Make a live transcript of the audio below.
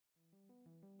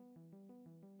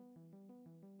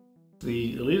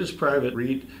The Alitis Private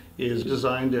REIT is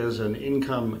designed as an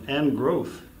income and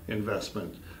growth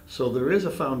investment. So there is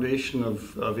a foundation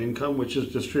of income which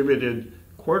is distributed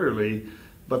quarterly,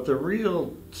 but the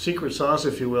real secret sauce,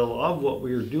 if you will, of what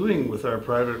we're doing with our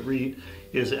private REIT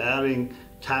is adding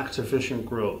tax-efficient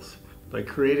growth by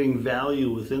creating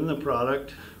value within the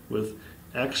product with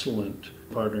excellent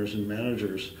partners and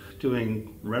managers,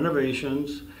 doing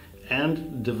renovations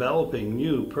and developing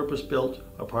new purpose-built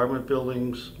apartment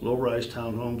buildings, low-rise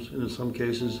townhomes, and in some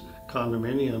cases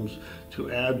condominiums, to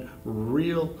add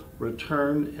real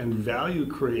return and value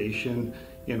creation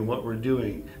in what we're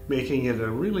doing, making it a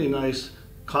really nice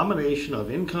combination of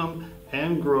income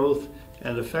and growth,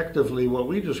 and effectively what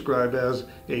we describe as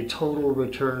a total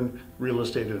return real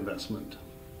estate investment.